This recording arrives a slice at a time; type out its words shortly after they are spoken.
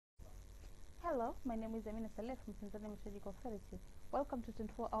Hello, my name is Amina Salehe from Tanzania Meteorological Authority. Welcome to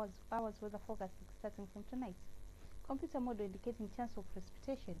 24 hours weather forecasting starting from tonight. Computer model indicating chance of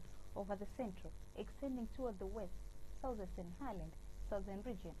precipitation over the central, extending toward the west, southwestern highland, southern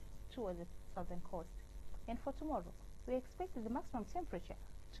region, toward the southern coast. And for tomorrow, we expect the maximum temperature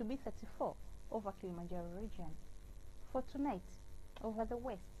to be 34 over Kilimanjaro region. For tonight, over the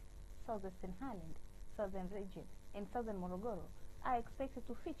west, southwestern highland, southern region, and southern Morogoro are expected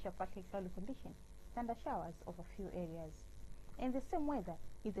to feature partly cloudy conditions, thunder showers over few areas. And the same weather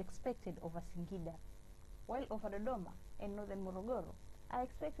is expected over Singida, while over Dodoma and northern Morogoro are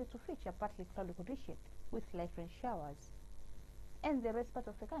expected to feature partly cloudy conditions with light rain showers. And the rest part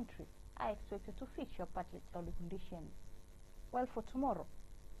of the country are expected to feature partly cloudy conditions. While for tomorrow,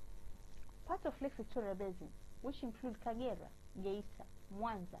 part of Lake Victoria Basin, which include Kagera, Geita,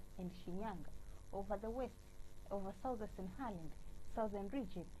 Mwanza, and Shinyanga, over the west, over southwestern highland, southern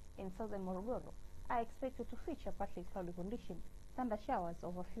region, and southern Morogoro are expected to feature partly cloudy conditions, thunder showers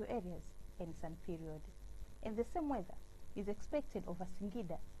over few areas, and sun period. And the same weather is expected over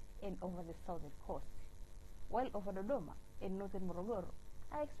Singida and over the southern coast, while over Dodoma and northern Morogoro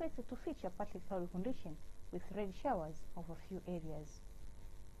are expected to feature partly cloudy conditions with rain showers over few areas.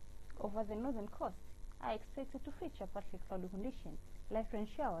 Over the northern coast are expected to feature partly cloudy conditions, light rain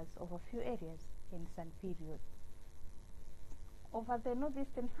showers over few areas, and sun period. Over the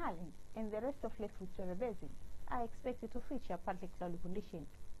northeastern highland and the rest of Lake Victoria Basin are expected to feature partly cloudy conditions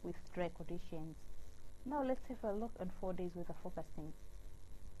with dry conditions. Now let's have a look at 4 days weather forecasting.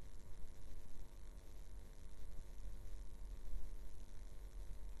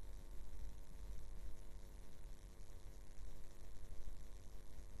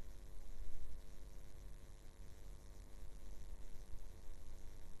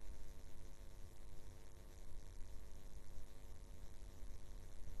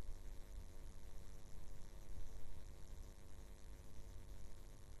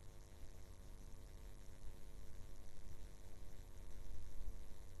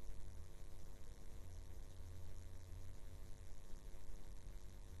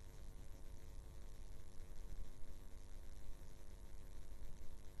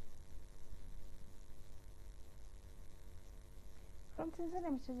 From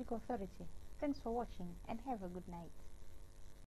Tanzania Meteorological Authority, thanks for watching and have a good night.